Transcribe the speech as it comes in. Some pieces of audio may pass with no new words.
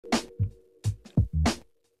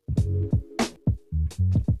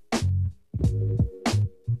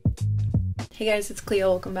Hey guys, it's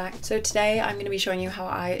Cleo, welcome back. So today I'm going to be showing you how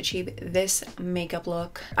I achieve this makeup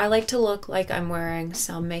look. I like to look like I'm wearing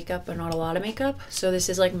some makeup but not a lot of makeup. So this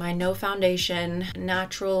is like my no foundation,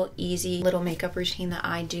 natural, easy little makeup routine that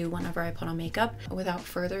I do whenever I put on makeup. Without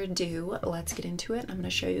further ado, let's get into it. I'm going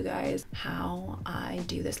to show you guys how I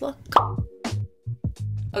do this look.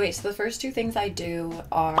 Okay, so the first two things I do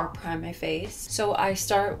are prime my face. So I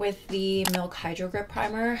start with the Milk Hydro Grip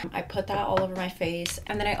Primer. I put that all over my face.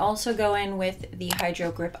 And then I also go in with the Hydro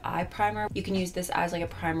Grip Eye Primer. You can use this as like a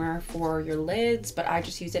primer for your lids, but I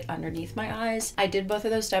just use it underneath my eyes. I did both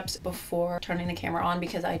of those steps before turning the camera on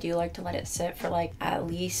because I do like to let it sit for like at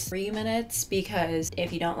least 3 minutes, because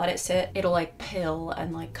if you don't let it sit, it'll like pill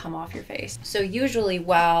and like come off your face. So usually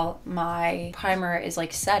while my primer is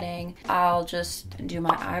like setting, I'll just do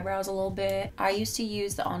my eyebrows a little bit. I used to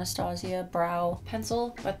use the Anastasia brow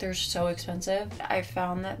pencil, but they're so expensive. I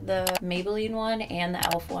found that the Maybelline one and the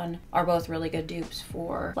e.l.f. one are both really good dupes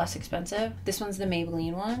for less expensive. This one's the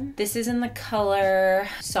Maybelline one. This is in the color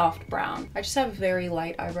Soft Brown. I just have very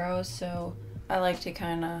light eyebrows, so I like to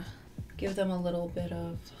kind of give them a little bit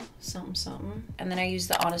of something something. And then I use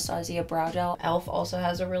the Anastasia brow gel. e.l.f. also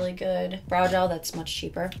has a really good brow gel that's much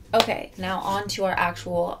cheaper. Okay, now on to our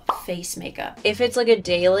actual face makeup. If it's like a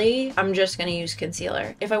daily, I'm just gonna use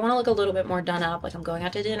concealer. If I want to look a little bit more done up, like I'm going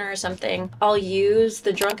out to dinner or something, I'll use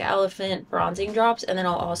the Drunk Elephant bronzing drops, and then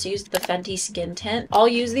I'll also use the Fenty skin tint. I'll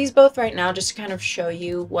use these both right now just to kind of show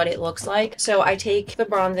you what it looks like. So I take the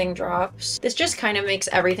bronzing drops. This just kind of makes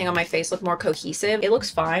everything on my face look more cohesive. It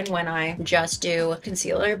looks fine when I just do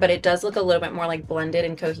concealer, but it does look a little bit more like blended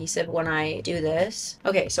and cohesive when I do this.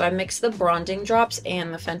 Okay, so I mix the bronzing drops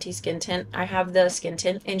and the Fenty skin tint. I have the skin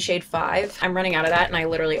tint in shade 5. I'm running out of that and I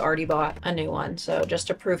literally already bought a new one, so just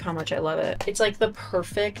to prove how much I love it. It's like the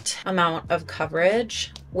perfect amount of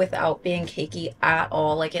coverage without being cakey at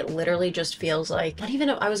all. Like it literally just feels like, not even,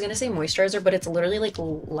 I was gonna say moisturizer, but it's literally like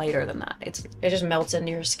lighter than that. It just melts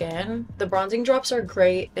into your skin. The bronzing drops are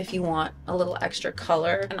great if you want a little extra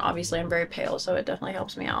color, and obviously I'm very pale, so it definitely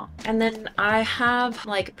helps me out. And then I have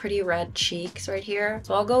like pretty red cheeks right here,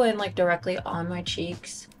 so I'll go in like directly on my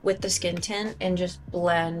cheeks with the skin tint and just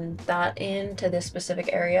blend that into this specific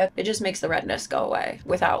area. It just makes the redness go away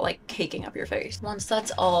without like caking up your face. Once that's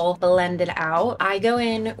all blended out, I go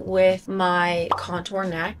in with my contour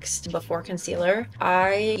next before concealer.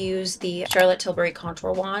 I use the Charlotte Tilbury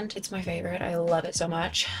contour wand. It's my favorite. I love it so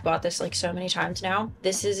much. Bought this like so many times now.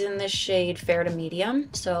 This is in the shade Fair to Medium.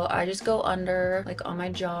 So I just go under like on my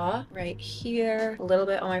jaw right here, a little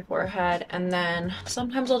bit on my forehead, and then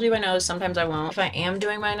sometimes I'll do my nose, sometimes I won't. If I am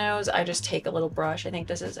doing my nose, I just take a little brush. I think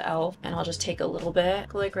this is e.l.f. and I'll just take a little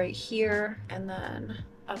bit, like right here, and then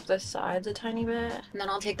up the sides a tiny bit. And then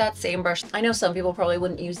I'll take that same brush. I know some people probably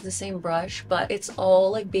wouldn't use the same brush, but it's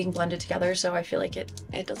all like being blended together, so I feel like it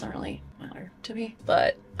doesn't really matter to me.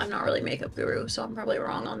 But I'm not really a makeup guru, so I'm probably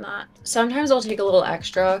wrong on that. Sometimes I'll take a little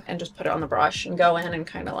extra and just put it on the brush and go in and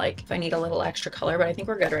kind of like if I need a little extra color, but I think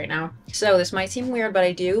we're good right now. So this might seem weird, but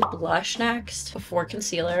I do blush next before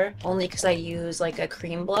concealer, only because I use like a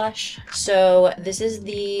cream blush. So this is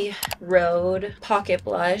the Rhode Pocket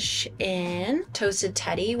Blush in Toasted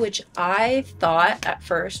Teddy, which I thought at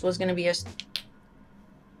first was going to be a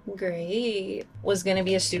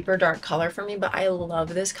super dark color for me, but I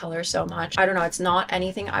love this color so much. I don't know, it's not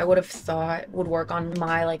anything I would have thought would work on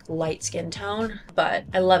my like light skin tone, but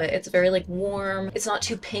I love it. It's very like warm, it's not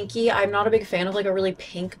too pinky. I'm not a big fan of like a really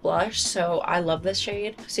pink blush, so I love this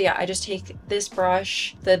shade. So yeah, I just take this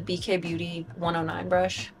brush, the BK Beauty 109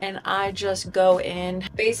 brush, and I just go in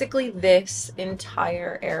basically this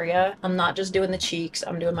entire area. I'm not just doing the cheeks,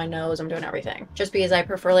 I'm doing my nose, I'm doing everything, just because I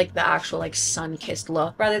prefer like the actual like sun-kissed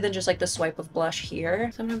look rather than just like the swipe of blush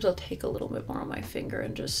here. Sometimes I'll take a little bit more on my finger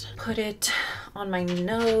and just put it on my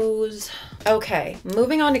nose. Okay,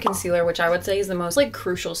 moving on to concealer, which I would say is the most like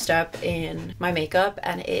crucial step in my makeup,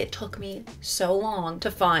 and it took me so long to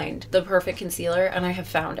find the perfect concealer, and I have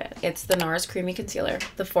found it. It's the NARS Creamy Concealer.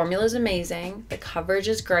 The formula is amazing, the coverage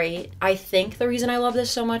is great. I think the reason I love this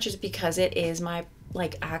so much is because it is my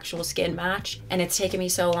like actual skin match, and it's taken me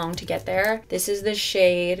so long to get there. This is the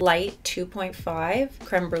shade Light 2.5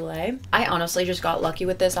 Creme Brulee. I honestly just got lucky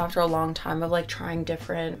with this after a long time of like trying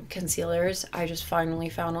different concealers. I just finally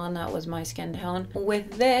found one that was my skin tone.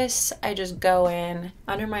 With this, I just go in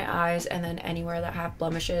under my eyes and then anywhere that have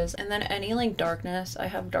blemishes, and then any like darkness. I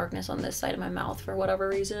have darkness on this side of my mouth for whatever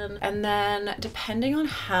reason, and then depending on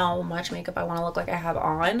how much makeup I want to look like I have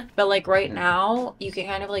on, but like right now you can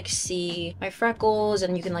kind of like see my freckles pupils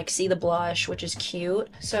and you can like see the blush, which is cute.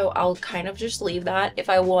 So I'll kind of just leave that. If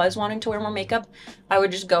I was wanting to wear more makeup, I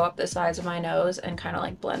would just go up the sides of my nose and kind of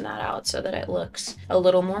like blend that out so that it looks a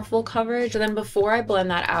little more full coverage. And then before I blend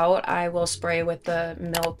that out, I will spray with the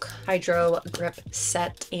Milk Hydro Grip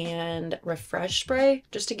Set and Refresh spray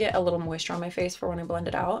just to get a little moisture on my face for when I blend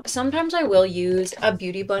it out. Sometimes I will use a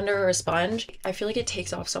beauty blender or a sponge. I feel like it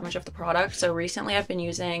takes off so much of the product. So recently I've been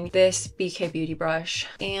using this BK Beauty brush,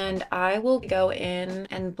 and I will go in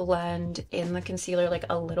and blend in the concealer like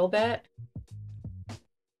a little bit.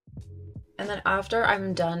 And then after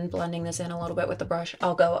I'm done blending this in a little bit with the brush,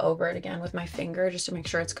 I'll go over it again with my finger just to make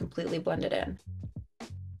sure it's completely blended in.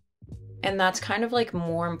 And that's kind of like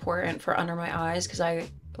more important for under my eyes because I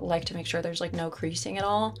like to make sure there's like no creasing at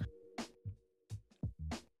all.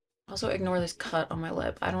 Also ignore this cut on my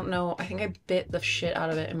lip. I don't know, I think I bit the shit out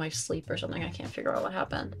of it in my sleep or something. I can't figure out what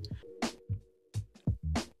happened.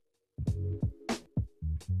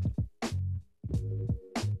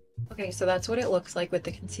 Okay, so that's what it looks like with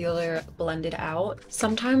the concealer blended out.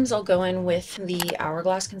 Sometimes I'll go in with the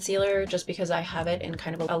Hourglass concealer just because I have it in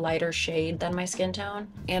kind of a lighter shade than my skin tone.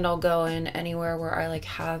 And I'll go in anywhere where I like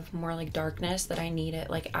have more like darkness that I need it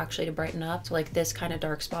like actually to brighten up. So like this kind of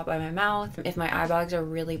dark spot by my mouth. If my eye bags are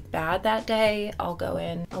really bad that day, I'll go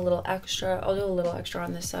in a little extra. I'll do a little extra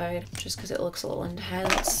on this side just because it looks a little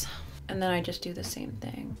intense. And then I just do the same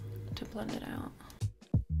thing to blend it out.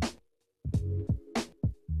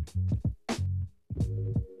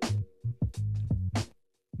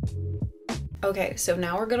 Okay, so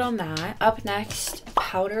now we're good on that. Up next,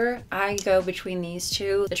 powder. I go between these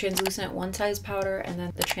two, the translucent One Size powder and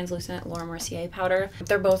then the translucent Laura Mercier powder.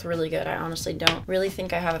 They're both really good. I honestly don't really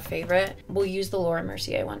think I have a favorite. We'll use the Laura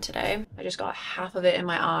Mercier one today. I just got half of it in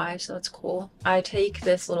my eye, so that's cool. I take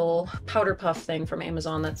this little powder puff thing from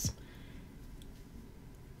Amazon that's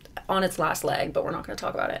on its last leg, but we're not going to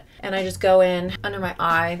talk about it. And I just go in under my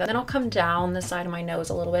eye, then I'll come down the side of my nose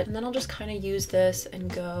a little bit, and then I'll just kind of use this and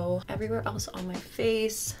go everywhere else on my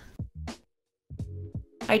face.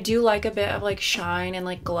 I do like a bit of like shine and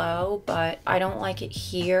like glow, but I don't like it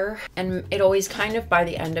here. And it always kind of by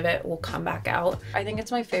the end of it will come back out. I think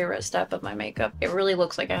it's my favorite step of my makeup. It really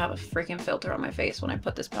looks like I have a freaking filter on my face when I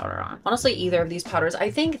put this powder on. Honestly, either of these powders, I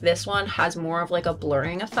think this one has more of like a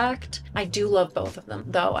blurring effect. I do love both of them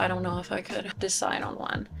though. I don't know if I could decide on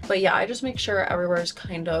one. But yeah, I just make sure everywhere is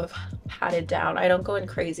kind of patted down. I don't go in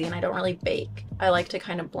crazy and I don't really bake. I like to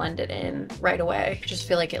kind of blend it in right away. I just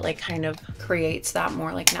feel like it like kind of creates that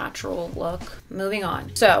more like natural look. Moving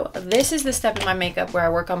on. So this is the step in my makeup where I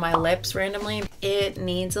work on my lips randomly. It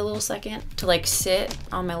needs a little second to like sit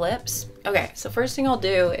on my lips. Okay, so first thing I'll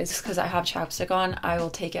do is, because I have chapstick on, I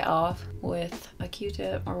will take it off with a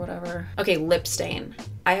Q-tip or whatever. Okay, lip stain.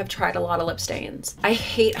 I have tried a lot of lip stains. I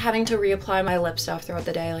hate having to reapply my lip stuff throughout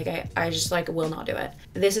the day. Like I just like will not do it.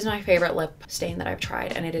 This is my favorite lip stain that I've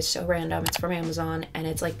tried, and it is so random. It's from Amazon and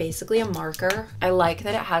it's like basically a marker. I like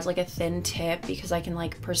that it has like a thin tip because I can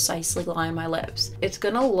like precisely line my lips. It's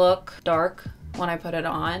gonna look dark when I put it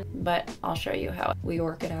on, but I'll show you how we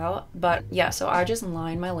work it out. But yeah, so I just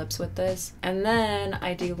line my lips with this and then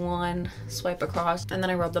I do one swipe across and then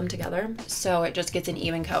I rub them together so it just gets an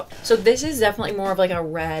even coat. So this is definitely more of like a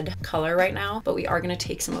red color right now, but we are gonna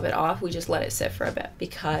take some of it off. We just let it sit for a bit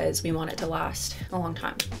because we want it to last a long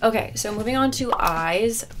time. Okay, so moving on to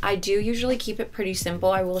eyes. I do usually keep it pretty simple.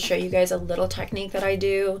 I will show you guys a little technique that I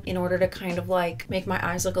do in order to kind of like make my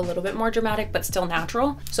eyes look a little bit more dramatic but still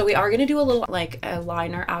natural. So we are gonna do a little like a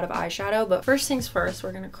liner out of eyeshadow, but first things first,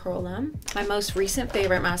 we're gonna curl them. My most recent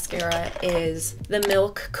favorite mascara is the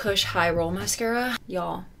Milk Kush High Roll Mascara.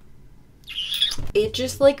 Y'all, it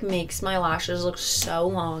just like makes my lashes look so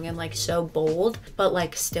long and like so bold, but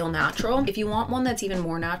like still natural. If you want one that's even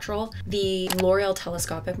more natural, the L'Oreal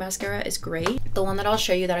Telescopic Mascara is great. The one that I'll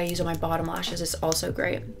show you that I use on my bottom lashes is also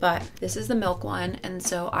great, but this is the Milk one, and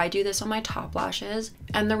so I do this on my top lashes.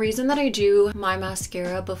 And the reason that I do my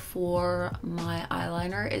mascara before my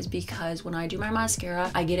eyeliner is because when I do my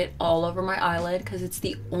mascara, I get it all over my eyelid because it's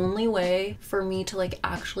the only way for me to like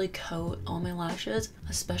actually coat all my lashes,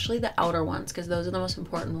 especially the outer ones, because those are the most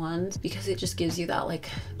important ones, because it just gives you that like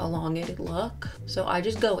elongated look. So I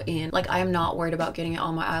just go in, like I am not worried about getting it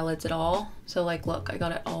on my eyelids at all. So like, look, I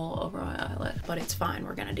got it all over my eyelid, but it's fine.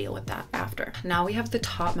 We're gonna deal with that after. Now we have the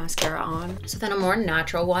top mascara on. So then a more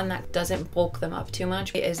natural one that doesn't bulk them up too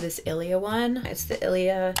much is this Ilia one. It's the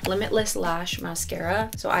Ilia Limitless Lash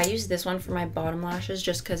Mascara. So I use this one for my bottom lashes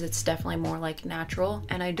just because it's definitely more like natural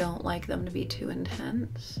and I don't like them to be too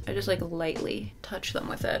intense. I just like lightly touch them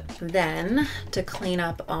with it. Then to clean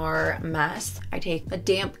up our mess, I take a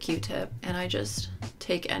damp Q-tip and I just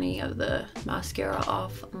take any of the mascara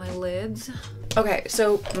off my lids. Okay,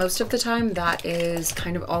 so most of the time that is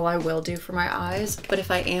kind of all I will do for my eyes, but if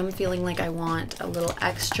I am feeling like I want a little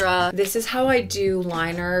extra, this is how I do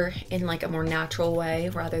liner in like a more natural way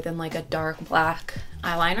rather than like a dark black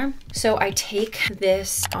eyeliner. So I take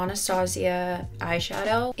this Anastasia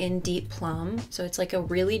eyeshadow in Deep Plum. So it's like a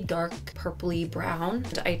really dark purpley brown.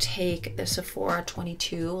 And I take the Sephora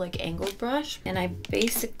 22 like angled brush and I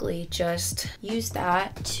basically just use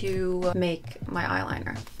that to make my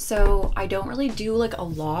eyeliner. So I don't really do like a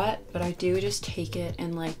lot, but I do just take it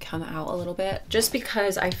and like come out a little bit just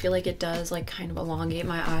because I feel like it does like kind of elongate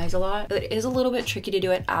my eyes a lot. It is a little bit tricky to do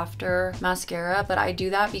it after mascara, but I do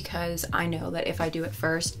that because I know that if I do it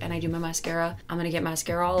first and I do my mascara, I'm gonna get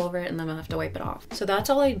mascara all over it and then I'm gonna have to wipe it off. So that's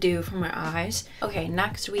all I do for my eyes. Okay,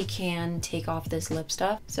 next we can take off this lip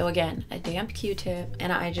stuff. So again, a damp Q-tip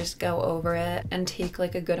and I just go over it and take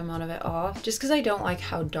like a good amount of it off just because I don't like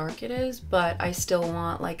how dark it is, but I still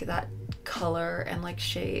want like that color and like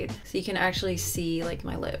shade so you can actually see like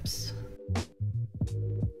my lips.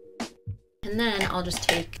 And then I'll just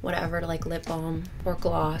take whatever like lip balm or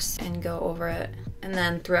gloss and go over it. And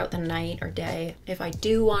then throughout the night or day, if I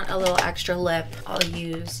do want a little extra lip, I'll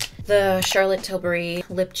use the Charlotte Tilbury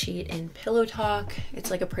Lip Cheat in Pillow Talk.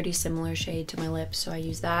 It's like a pretty similar shade to my lips, so I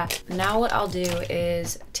use that. Now what I'll do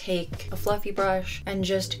is take a fluffy brush and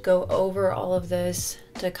just go over all of this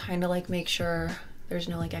to kind of like make sure there's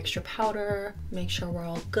no like extra powder, make sure we're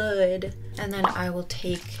all good. And then I will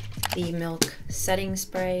take the Milk setting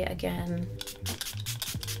spray again,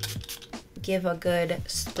 give a good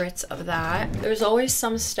spritz of that. There's always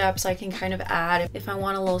some steps I can kind of add if I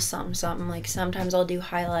want a little something something, like sometimes I'll do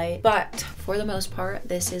highlight, but for the most part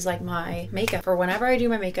this is like my makeup for whenever I do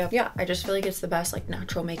my makeup. Yeah, I just feel like it's the best like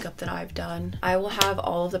natural makeup that I've done. I will have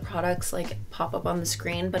all of the products like pop up on the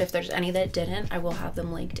screen, but if there's any that didn't, I will have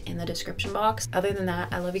them linked in the description box. Other than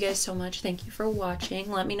that, I love you guys so much. Thank you for watching.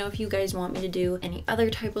 Let me know if you guys want me to do any other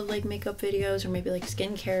type of like makeup videos or maybe like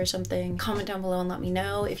skincare or something. Comment down below and let me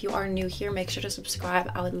know. If you are new here, make sure to subscribe.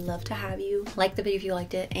 I would love to have you. Like the video if you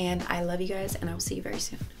liked it, and I love you guys and I will see you very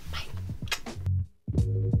soon. Bye.